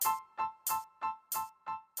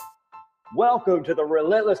Welcome to the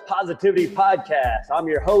Relentless Positivity Podcast. I'm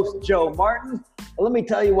your host, Joe Martin. Let me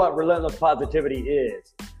tell you what relentless positivity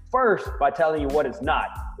is. First, by telling you what it's not.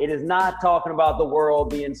 It is not talking about the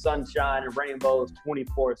world being sunshine and rainbows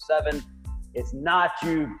 24/7. It's not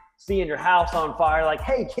you seeing your house on fire like,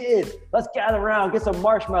 hey kids, let's gather around, get some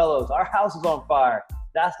marshmallows. Our house is on fire.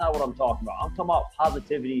 That's not what I'm talking about. I'm talking about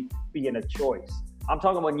positivity being a choice. I'm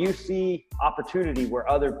talking when you see opportunity where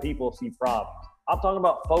other people see problems. I'm talking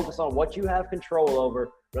about focus on what you have control over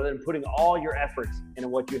rather than putting all your efforts into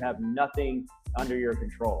what you have nothing under your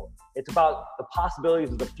control. It's about the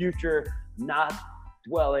possibilities of the future, not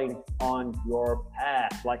dwelling on your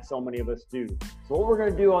past like so many of us do. So what we're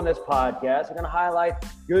going to do on this podcast, we're going to highlight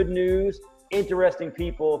good news, interesting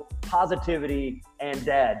people, positivity, and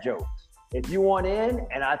dad jokes. If you want in,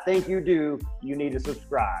 and I think you do, you need to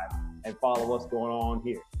subscribe and follow what's going on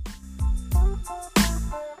here.